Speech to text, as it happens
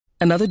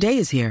Another day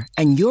is here,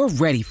 and you're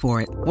ready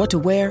for it. What to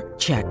wear?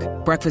 Check.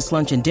 Breakfast,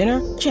 lunch, and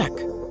dinner? Check.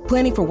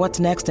 Planning for what's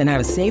next and how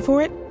to save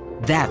for it?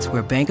 That's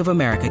where Bank of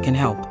America can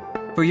help.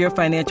 For your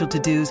financial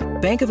to-dos,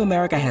 Bank of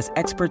America has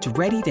experts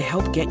ready to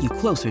help get you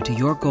closer to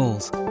your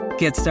goals.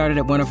 Get started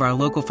at one of our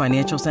local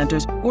financial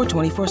centers or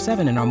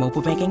 24/7 in our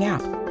mobile banking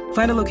app.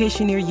 Find a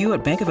location near you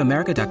at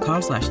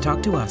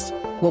bankofamerica.com/talktous.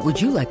 What would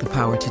you like the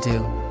power to do?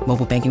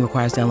 Mobile banking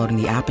requires downloading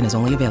the app and is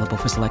only available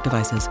for select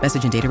devices.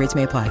 Message and data rates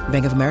may apply.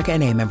 Bank of America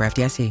N.A., member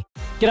FDIC.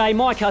 G'day,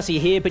 Mike Hussey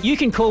here, but you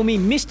can call me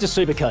Mr.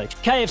 Supercoach.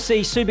 KFC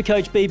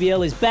Supercoach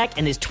BBL is back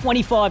and there's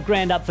 25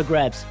 grand up for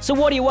grabs. So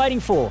what are you waiting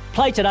for?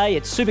 Play today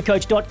at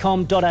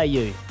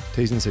supercoach.com.au.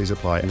 T's and C's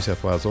apply. New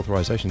South Wales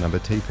authorisation number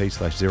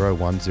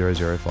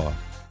TP/01005.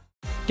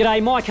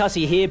 G'day, Mike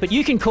Hussey here, but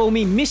you can call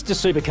me Mr.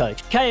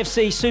 Supercoach.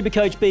 KFC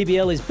Supercoach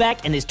BBL is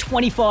back and there's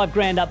 25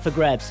 grand up for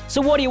grabs.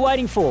 So what are you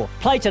waiting for?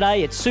 Play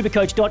today at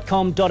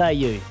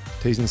supercoach.com.au.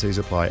 T's and C's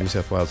apply. New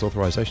South Wales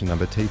authorisation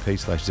number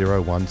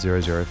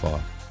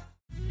TP/01005.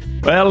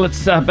 Well,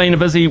 it's been a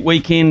busy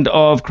weekend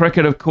of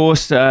cricket, of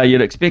course.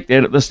 You'd expect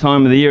that at this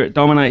time of the year. It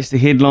dominates the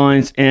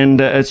headlines, and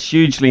it's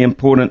hugely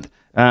important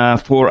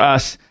for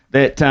us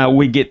that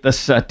we get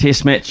this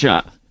test match,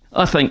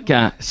 I think,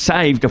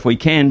 saved if we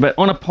can, but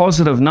on a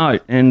positive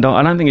note. And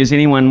I don't think there's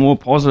anyone more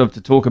positive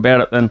to talk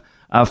about it than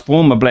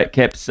former Black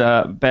Caps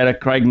batter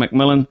Craig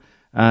McMillan.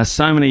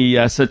 So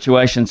many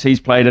situations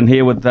he's played in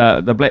here with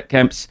the Black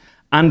Caps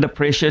under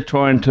pressure,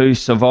 trying to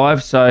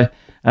survive. So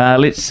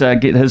let's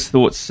get his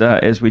thoughts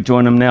as we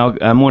join him now.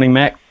 Morning,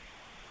 Mac.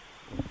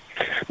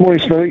 Morning,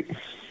 Smithy.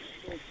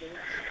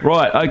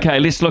 Right, okay,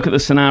 let's look at the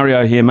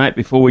scenario here, mate,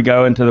 before we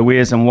go into the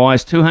wheres and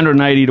whys.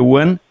 280 to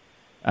win.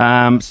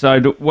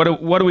 So what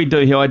do we do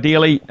here?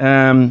 Ideally,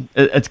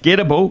 it's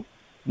gettable,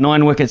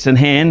 9 wickets in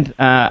hand,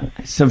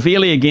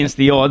 severely against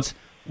the odds.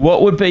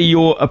 What would be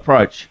your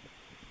approach?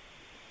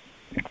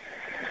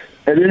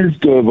 It is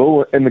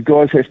doable, and the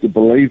guys have to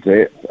believe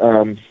that.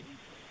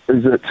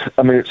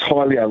 It's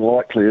highly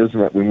unlikely, isn't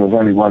it, when we've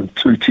only won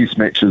 2 test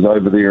matches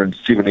over there in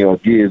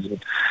 70-odd years.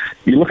 And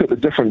you look at the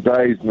different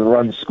days and the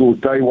runs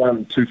scored. Day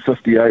 1,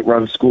 258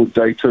 runs scored.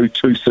 Day 2,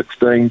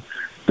 216.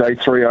 Day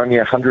 3, only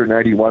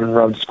 181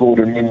 runs scored.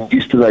 And then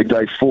yesterday,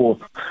 day 4,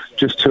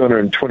 just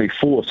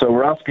 224. So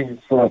we're asking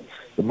for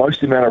the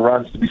most amount of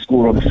runs to be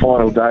scored on the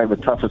final day in the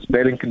toughest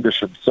batting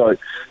conditions. So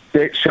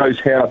that shows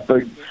how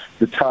big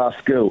the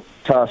task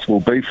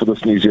will be for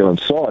this New Zealand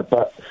side.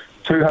 But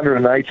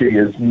 280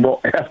 is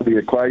not out of the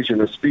equation,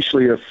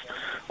 especially if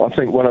I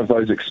think one of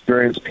those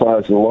experienced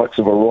players, the likes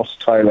of a Ross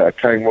Taylor, a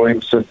Kane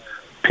Williamson,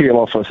 peel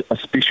off a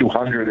special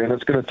 100, and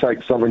it's going to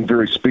take something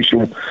very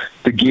special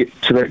to get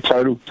to that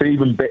total. To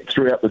even bat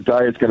throughout the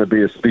day is going to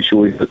be a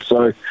special effort.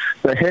 So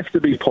they have to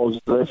be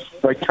positive.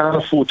 They can't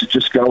afford to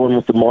just go in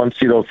with the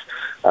mindset of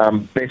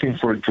batting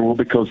for a draw,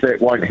 because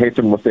that won't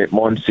happen with that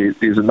mindset.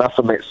 There's enough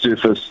on that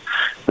surface.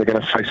 They're going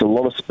to face a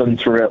lot of spin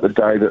throughout the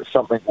day that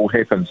something will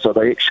happen. So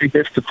they actually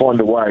have to find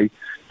a way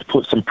to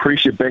put some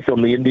pressure back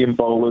on the Indian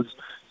bowlers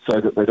so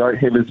that they don't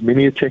have as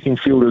many attacking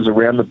fielders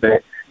around the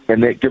bat,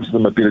 and that gives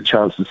them a better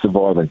chance of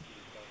surviving.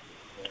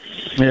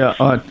 Yeah,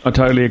 I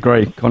totally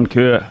agree.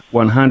 Concur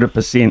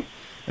 100%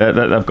 that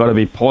they've got to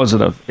be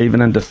positive.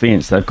 Even in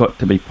defence, they've got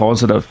to be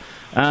positive.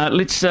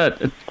 Let's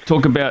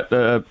talk about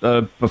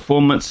the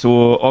performance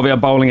of our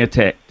bowling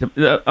attack.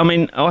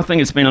 I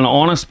think it's been an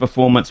honest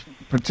performance,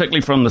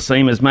 particularly from the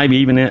seamers, maybe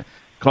even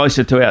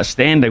closer to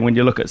outstanding when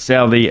you look at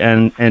Southey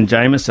and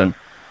Jameson.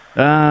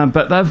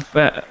 But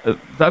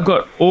they've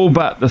got all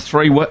but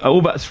three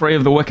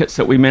of the wickets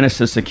that we managed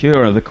to secure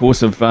over the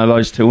course of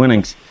those 2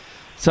 innings.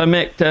 So,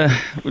 Mac,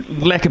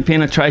 lack of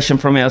penetration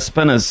from our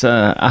spinners.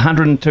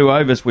 102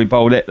 overs we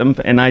bowled at them,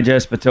 and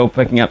Ajaz Patel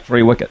picking up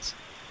 3 wickets.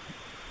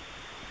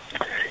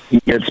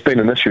 Yeah, it's been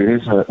an issue,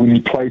 hasn't it? When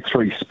you play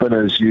 3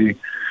 spinners, you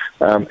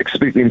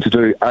expect them to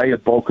do a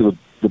bulk of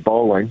the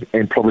bowling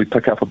and probably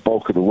pick up a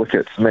bulk of the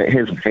wickets, and that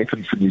hasn't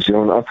happened for New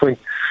Zealand. I think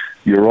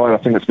you're right. I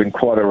think it's been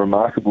quite a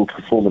remarkable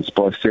performance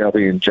by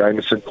Southey and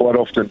Jameson. Quite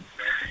often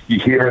you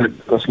hear in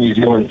this New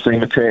Zealand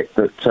team attack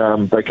that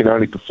they can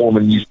only perform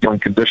in New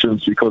Zealand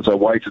conditions because they're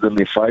weighted in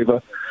their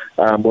favour.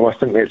 Well, I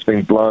think that's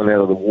been blown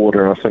out of the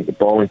water, and I think the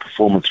bowling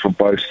performance from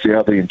both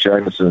Southey and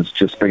Jameson has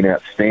just been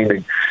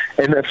outstanding.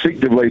 And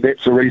effectively,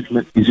 that's the reason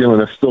that New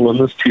Zealand are still in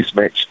this test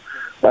match.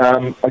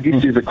 I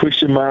guess there's a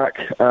question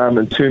mark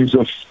in terms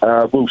of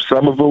Will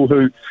Somerville,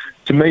 who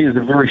to me is a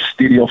very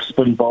steady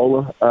off-spin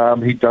bowler.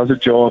 He does a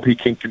job, he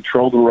can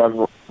control the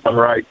run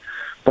rate,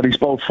 but he's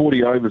bowled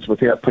 40 overs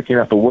without picking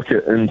up a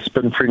wicket in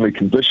spin-friendly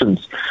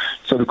conditions.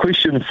 So the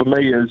question for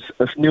me is,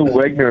 if Neil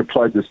Wagner had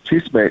played this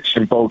test match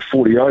and bowled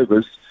 40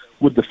 overs,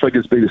 would the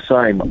figures be the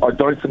same? I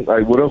don't think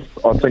they would have.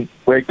 I think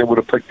Wagner would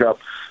have picked up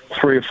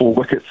 3 or 4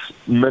 wickets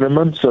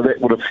minimum, so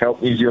that would have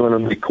helped New Zealand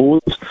in their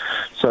cause.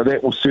 So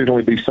that will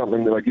certainly be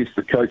something that I guess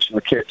the coach and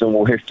the captain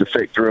will have to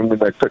factor in when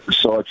they pick the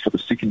side for the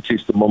second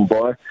test of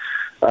Mumbai.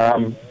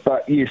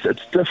 But yes,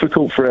 it's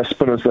difficult for our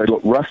spinners. They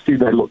look rusty,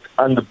 they look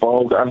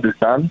under-bowled,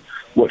 underdone,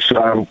 which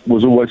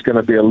was always going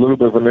to be a little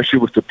bit of an issue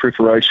with the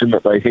preparation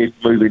that they had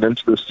moving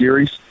into the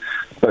series.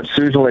 But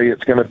certainly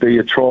it's going to be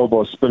a trial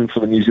by spin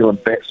for the New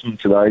Zealand batsmen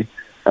today.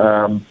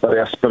 But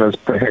our spinners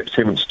perhaps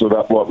haven't stood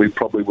up like we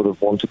probably would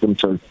have wanted them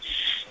to.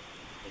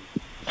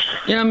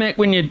 You know, Mac,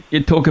 when you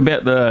talk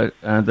about the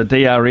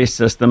DRS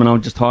system, and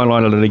I've just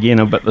highlighted it again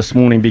a bit this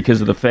morning because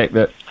of the fact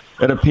that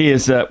it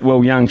appears that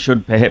Will Young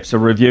should perhaps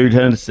have reviewed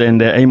his,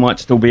 and he might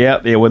still be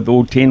out there with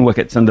all 10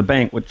 wickets in the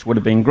bank, which would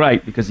have been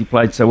great because he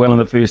played so well in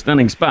the first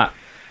innings. But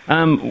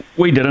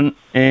we didn't,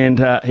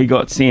 and he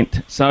got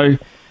sent. So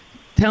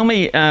tell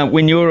me,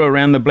 when you were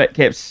around the Black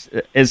Caps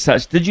as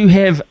such, did you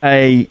have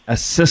a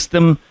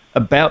system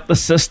about the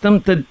system?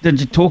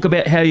 Did you talk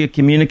about how you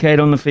communicate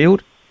on the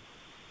field?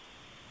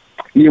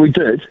 Yeah, we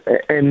did.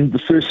 And the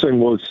first thing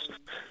was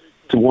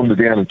to wander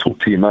down and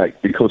talk to your mate,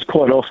 because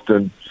quite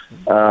often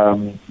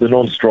the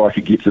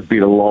non-striker gets a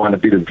better line, a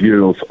better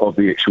view of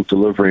the actual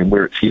delivery and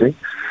where it's heading.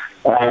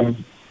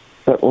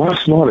 But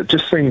last night it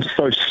just seemed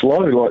so slow.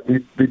 Like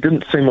there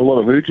didn't seem a lot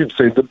of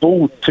urgency. The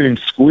ball turned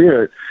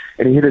square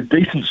and he had a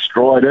decent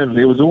stride in.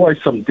 There was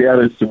always some doubt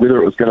as to whether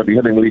it was going to be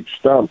hitting leg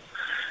stump.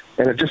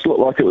 And it just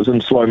looked like it was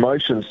in slow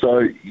motion.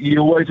 So you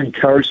always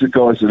encourage the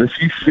guys that if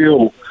you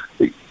feel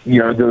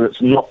that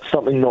it's not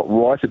something not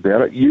right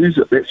about it, use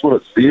it. That's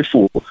what it's there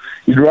for.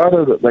 You'd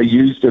rather that they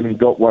used it and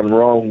got one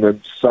wrong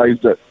than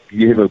saved it.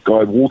 You have a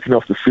guy walking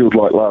off the field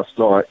like last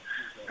night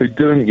who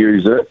didn't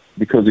use it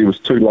because he was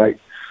too late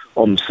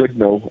on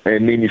signal,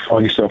 and then you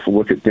find yourself a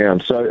wicket down.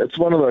 So it's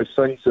one of those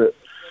things that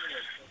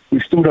we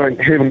still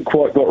haven't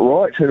quite got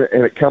right,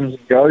 and it comes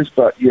and goes.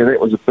 But yeah, that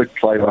was a big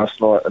play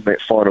last night in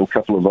that final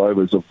couple of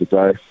overs of the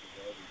day.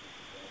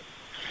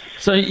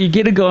 So you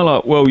get a guy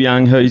like Will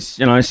Young, who's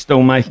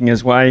still making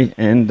his way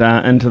and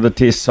into the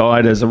Test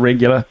side as a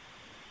regular.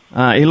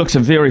 He looks a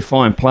very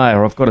fine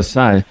player, I've got to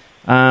say.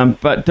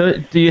 But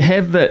do you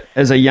have that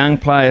as a young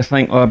player?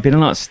 Think, I better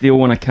not steal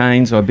one of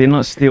Kane's, or I better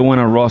not steal one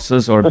of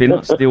Ross's, or I better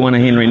not steal one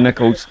of Henry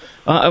Nicholls.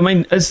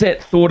 Is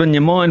that thought in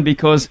your mind?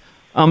 Because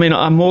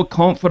a more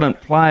confident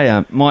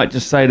player might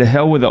just say, to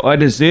hell with it.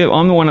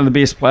 I'm one of the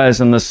best players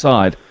in this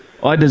side.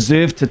 I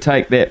deserve to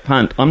take that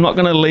punt. I'm not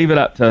going to leave it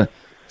up to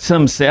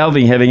Tim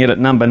Southey having it at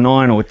number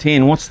 9 or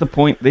 10. What's the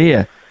point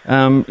there?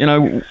 Do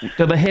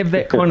they have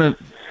that kind of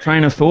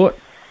train of thought?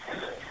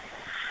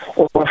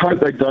 Well, I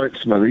hope they don't,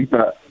 Smithy,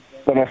 but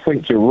I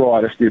think you're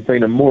right. If there'd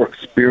been a more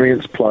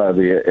experienced player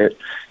there,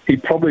 he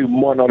probably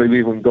might not have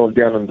even gone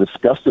down and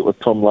discussed it with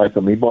Tom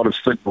Latham. He might have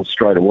signalled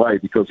straight away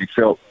because he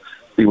felt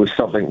there was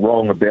something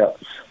wrong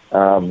about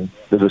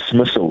the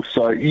dismissal.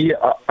 So,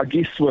 yeah, I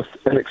guess with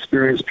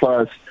inexperienced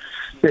players,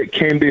 that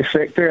can be a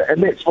factor,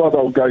 and that's why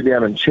they'll go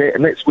down and chat,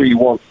 and that's where you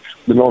want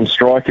the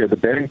non-striker, the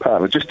batting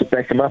partner, just to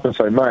back him up and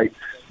say, mate,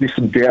 there's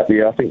some doubt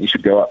there, I think you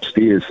should go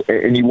upstairs.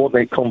 And you want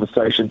that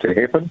conversation to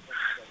happen.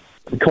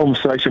 The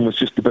conversation was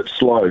just a bit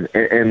slow,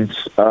 and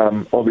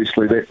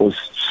obviously that was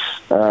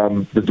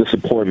the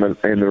disappointment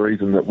and the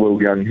reason that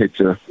Will Young had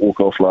to walk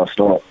off last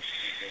night.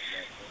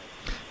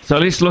 So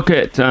let's look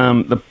at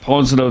the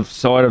positive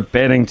side of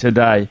batting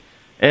today.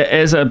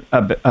 As a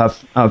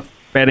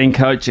batting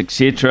coach,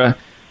 etc.,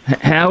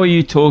 how are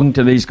you talking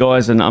to these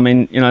guys? And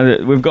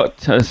we've got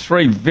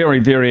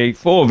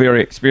four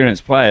very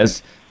experienced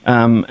players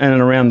in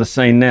and around the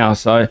scene now.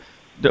 So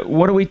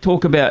what do we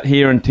talk about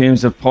here in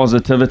terms of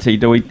positivity?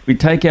 Do we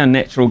take our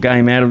natural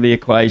game out of the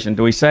equation?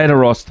 Do we say to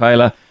Ross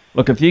Taylor,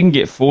 look, if you can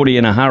get 40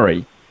 in a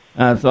hurry,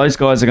 those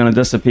guys are going to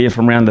disappear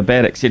from around the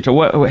bat,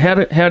 etc.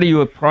 How do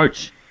you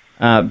approach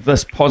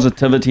this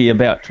positivity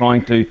about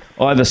trying to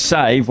either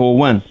save or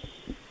win?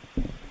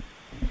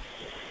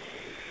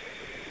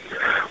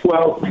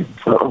 Well,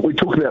 we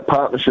talk about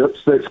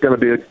partnerships. That's going to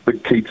be a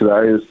big key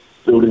today, is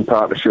building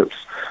partnerships.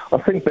 I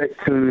think back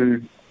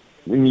to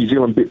when New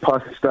Zealand beat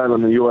Pakistan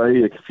and the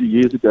UAE a few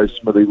years ago,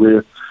 Smithy,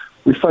 where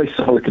we faced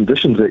similar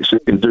conditions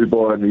actually in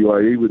Dubai and the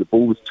UAE, where the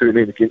ball was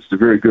turning against a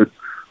very good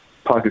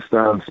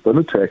Pakistan spin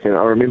attack. And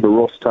I remember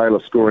Ross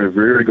Taylor scoring a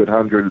very good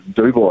 100 in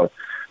Dubai,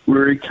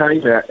 where he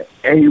came out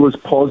and he was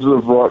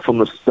positive right from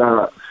the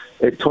start.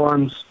 At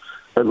times,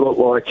 it looked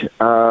like,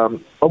 I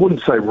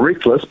wouldn't say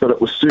reckless, but it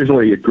was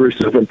certainly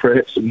aggressive, and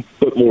perhaps a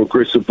bit more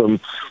aggressive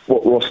than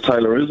what Ross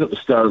Taylor is at the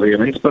start of the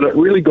innings, but it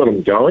really got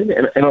him going.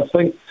 And I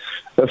think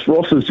if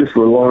Ross is just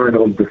relying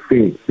on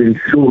defence, then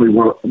surely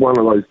one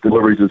of those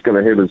deliveries is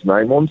going to have his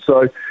name on.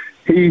 So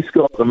he's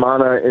got the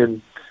mana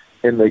and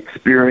the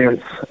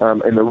experience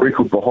and the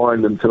record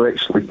behind him to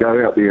actually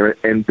go out there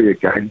and be a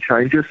game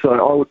changer. So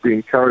I would be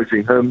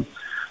encouraging him.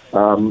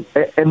 And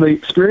the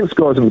experienced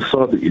guys on the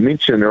side that you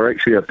mentioned are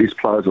actually our best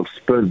players of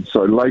spin.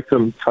 So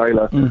Latham,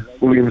 Taylor,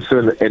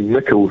 Williamson and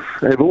Nicholls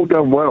have all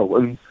done well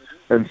in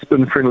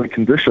spin-friendly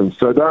conditions.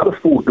 So they're the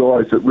four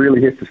guys that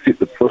really have to set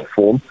the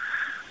platform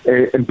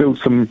and build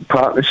some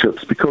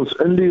partnerships, because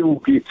India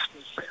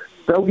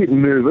they'll get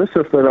nervous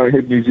if they don't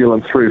have New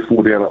Zealand 3 or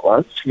 4 down at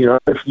lunch.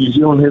 If New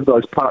Zealand have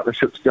those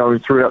partnerships going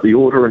throughout the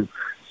order and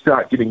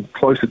start getting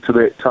closer to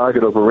that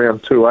target of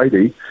around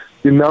 280,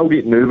 then they'll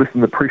get nervous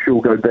and the pressure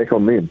will go back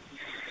on them.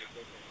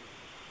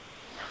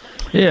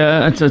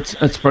 Yeah,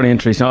 it's pretty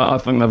interesting. I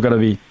think they've got to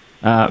be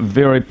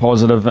very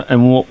positive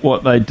in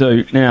what they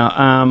do.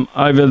 Now,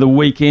 over the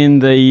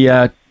weekend,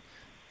 the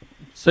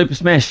Super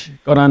Smash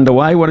got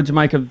underway. What did you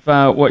make of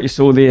what you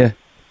saw there?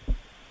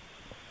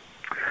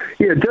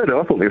 Yeah, it did.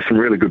 I thought there was some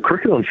really good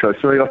cricket on show.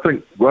 So I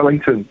think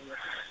Wellington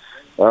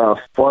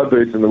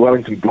Firebirds and the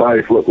Wellington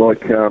Blaze look like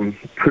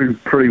two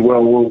pretty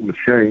well-oiled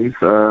machines.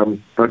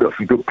 They've got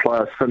some good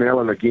players. Finn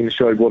Allen again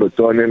showed what a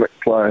dynamic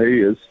player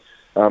he is.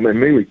 And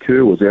Mealy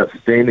Kerr was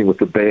outstanding with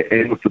the bat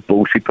and with the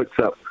ball. She picks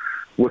up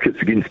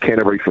wickets against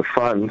Canterbury for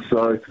fun.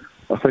 So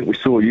I think we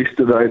saw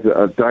yesterday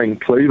that Dane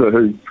Cleaver,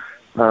 who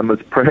is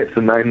perhaps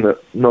a name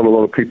that not a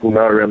lot of people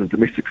know around the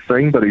domestic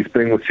scene, but he's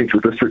been with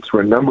Central Districts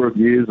for a number of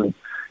years and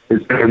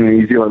has been in the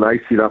New Zealand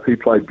A set-up. He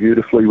played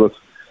beautifully with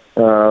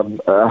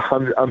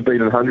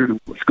unbeaten 100.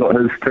 It's got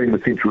his team,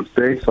 the Central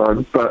Stag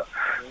Signs. But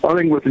I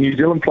think with the New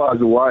Zealand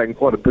players away and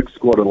quite a big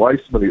squad away,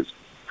 Smithy, it's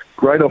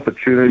a great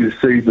opportunity to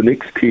see the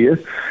next tier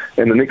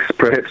and the next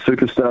perhaps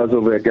superstars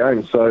of our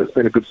game. So it's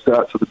been a good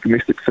start to the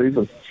domestic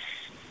season.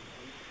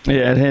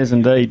 Yeah, it has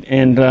indeed.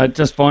 And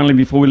just finally,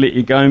 before we let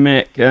you go,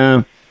 Mac,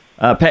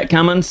 Pat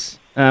Cummins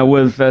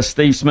with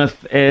Steve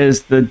Smith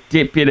as the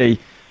deputy.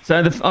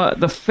 So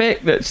the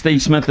fact that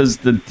Steve Smith is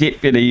the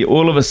deputy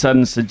all of a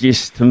sudden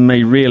suggests to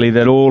me really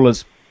that all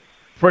is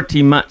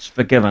pretty much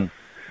forgiven.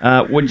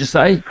 Would you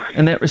say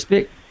in that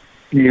respect?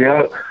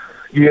 Yeah,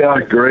 I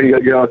agree.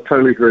 Yeah, I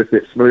totally agree with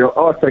that, Smithy.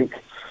 I think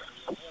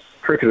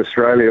Cricket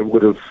Australia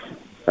would have,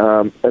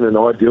 in an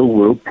ideal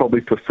world,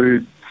 probably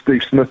preferred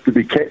Steve Smith to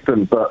be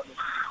captain, but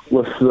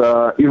with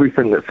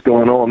everything that's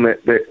gone on,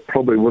 that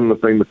probably wouldn't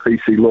have been the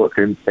PC look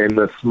and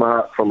the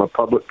smart, from a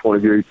public point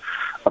of view,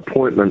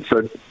 appointment.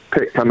 So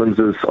Pat Cummins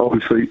is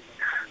obviously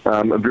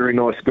a very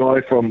nice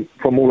guy from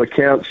all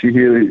accounts. You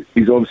hear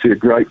he's obviously a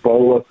great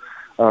bowler.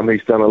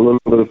 He's done a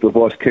little bit of the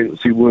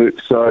vice-captaincy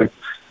work. So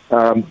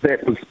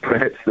that was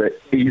perhaps the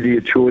easier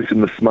choice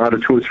and the smarter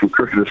choice for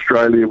Cricket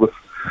Australia with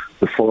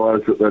the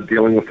fires that they're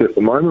dealing with at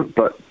the moment.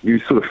 But you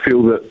sort of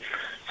feel that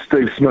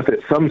Steve Smith at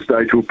some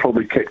stage will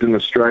probably captain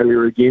Australia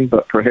again,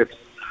 but perhaps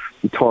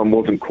the time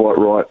wasn't quite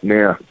right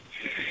now.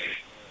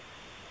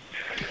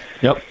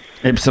 Yep.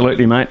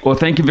 Absolutely, mate. Well,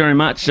 thank you very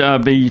much.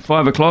 Be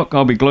 5 o'clock.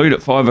 I'll be glued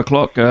at 5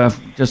 o'clock. I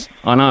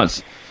know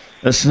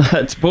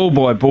it's ball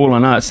by ball. I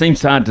know it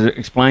seems hard to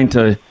explain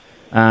to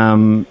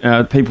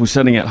people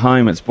sitting at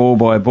home. It's ball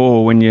by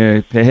ball when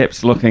you're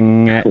perhaps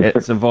looking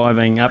at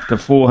surviving up to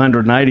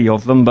 480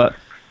 of them. But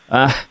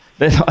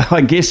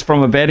I guess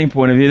from a batting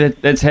point of view,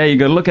 that's how you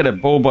got to look at it,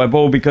 ball by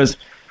ball, because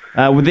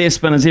with their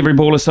spinners, every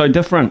ball is so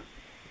different.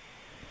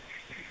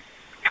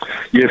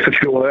 Yeah, for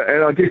sure.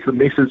 And I guess the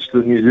message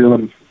to the New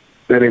Zealand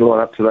batting line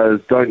up today is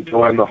don't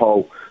join the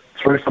hole.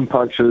 Throw some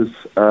punches,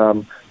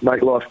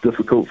 make life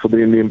difficult for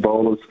the Indian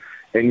bowlers,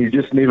 and you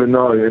just never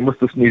know. And with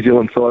this New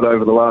Zealand side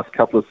over the last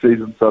couple of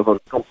seasons, they've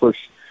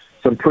accomplished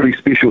some pretty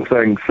special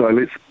things. So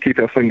let's keep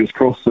our fingers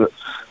crossed that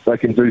they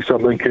can do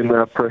something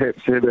and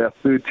perhaps have our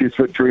third Test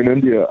victory in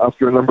India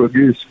after a number of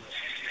years.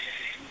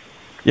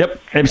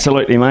 Yep,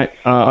 absolutely, mate.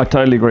 I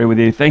totally agree with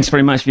you. Thanks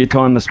very much for your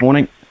time this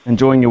morning.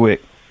 Enjoying your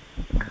work.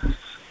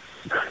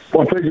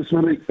 My pleasure,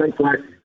 Smithy. Thanks, mate.